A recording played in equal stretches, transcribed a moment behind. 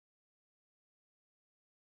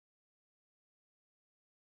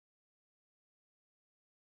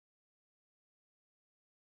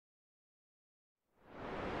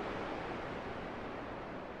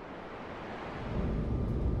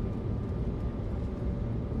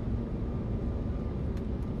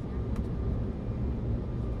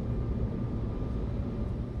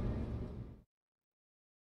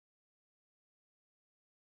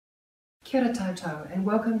Kia ora tātou, and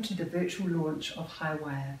welcome to the virtual launch of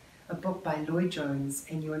Highwire, a book by Lloyd Jones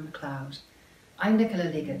and Euan Macleod. I'm Nicola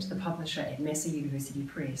Leggett, the publisher at Massey University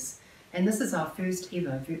Press, and this is our first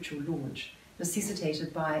ever virtual launch,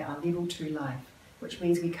 necessitated by our Level 2 life, which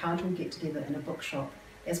means we can't all get together in a bookshop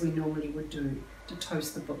as we normally would do to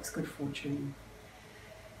toast the book's good fortune.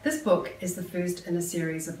 This book is the first in a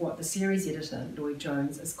series of what the series editor, Lloyd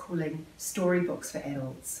Jones, is calling storybooks for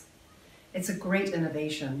adults. It's a great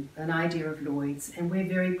innovation, an idea of Lloyd's, and we're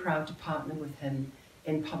very proud to partner with him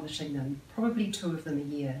in publishing them, probably 2 of them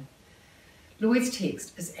a year. Lloyd's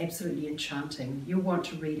text is absolutely enchanting. You'll want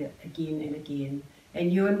to read it again and again,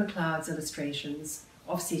 and Euan Macleod's illustrations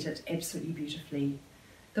offset it absolutely beautifully.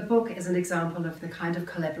 The book is an example of the kind of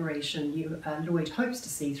collaboration Lloyd hopes to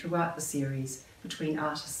see throughout the series between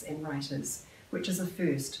artists and writers, which is a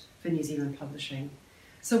first for New Zealand publishing.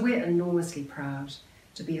 So we're enormously proud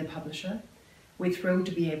to be the publisher. We're thrilled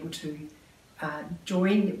to be able to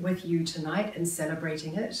join with you tonight in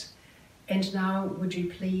celebrating it. And now, would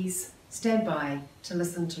you please stand by to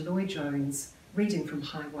listen to Lloyd Jones reading from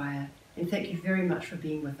Highwire, and thank you very much for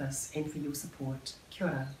being with us and for your support. Kia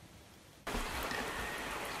ora.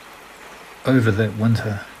 Over that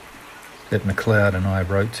winter that Macleod and I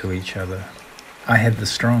wrote to each other, I had the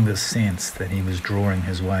strongest sense that he was drawing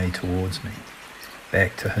his way towards me,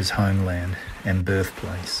 back to his homeland and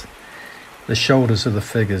birthplace. The shoulders of the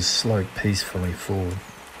figures sloped peacefully forward,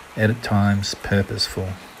 at times purposeful,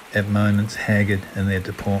 at moments haggard in their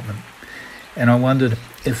deportment, and I wondered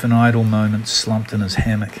if an idle moment slumped in his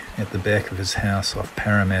hammock at the back of his house off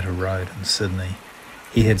Parramatta Road in Sydney,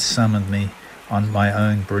 he had summoned me on my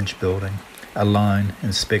own bridge building, a lone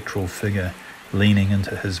and spectral figure leaning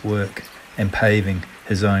into his work and paving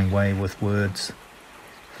his own way with words.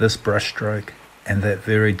 This brushstroke, and that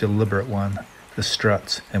very deliberate one, the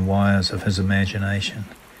struts and wires of his imagination.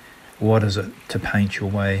 What is it to paint your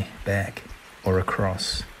way back or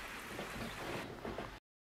across?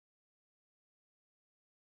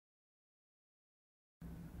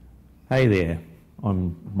 Hey there,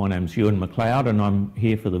 my name's Euan Macleod and I'm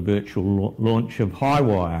here for the virtual launch of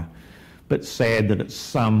Highwire. Bit sad that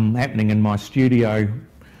it's happening in my studio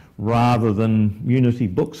rather than Unity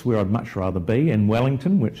Books, where I'd much rather be, in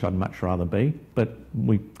Wellington, which I'd much rather be, but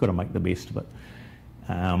we've got to make the best of it.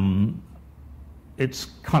 It's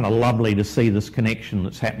kind of lovely to see this connection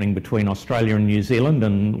that's happening between Australia and New Zealand,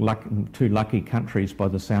 and 2 lucky countries by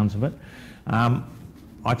the sounds of it.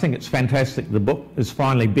 I think it's fantastic the book is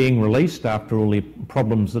finally being released after all the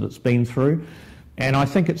problems that it's been through, and I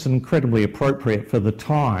think it's incredibly appropriate for the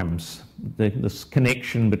times, this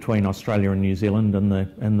connection between Australia and New Zealand,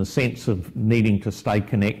 and the sense of needing to stay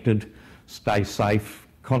connected, stay safe,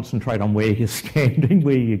 concentrate on where you're standing,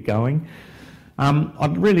 where you're going.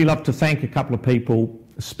 I'd really love to thank a couple of people,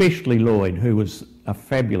 especially Lloyd, who was a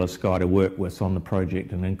fabulous guy to work with on the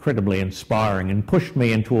project and incredibly inspiring and pushed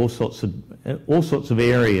me into all sorts of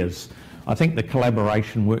areas. I think the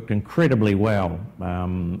collaboration worked incredibly well,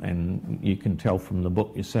 and you can tell from the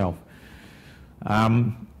book yourself.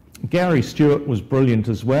 Gary Stewart was brilliant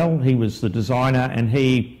as well. He was the designer and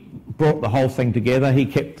he brought the whole thing together. He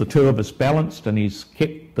kept the 2 of us balanced, and he's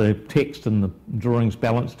kept the text and the drawings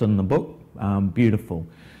balanced in the book. Beautiful.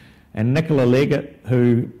 And Nicola Leggett,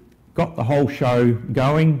 who got the whole show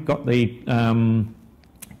going, got behind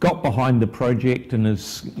the project and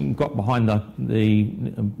has got behind the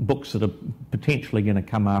books that are potentially going to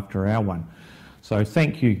come after our one. So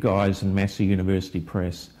thank you guys in Massey University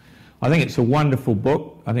Press. I think it's a wonderful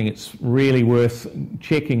book. I think it's really worth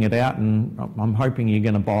checking it out, and I'm hoping you're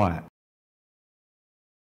going to buy it.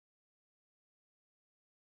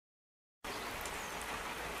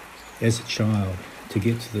 As a child, to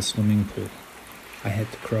get to the swimming pool, I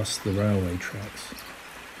had to cross the railway tracks.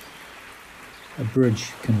 A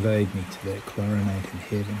bridge conveyed me to that chlorinated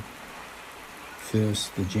heaven.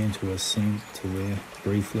 First, the gentle ascent to where,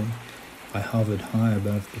 briefly, I hovered high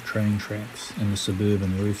above the train tracks and the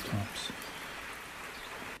suburban rooftops.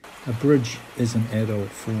 A bridge is an adult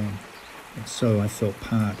form, and so I felt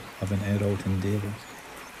part of an adult endeavour,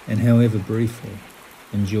 and however briefly,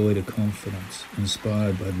 enjoyed a confidence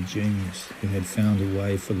inspired by the genius who had found a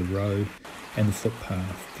way for the road and the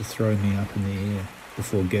footpath to throw me up in the air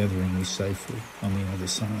before gathering me safely on the other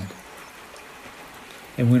side.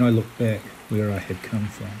 And when I looked back where I had come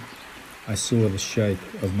from, I saw the shape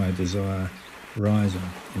of my desire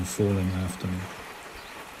rising and falling after me.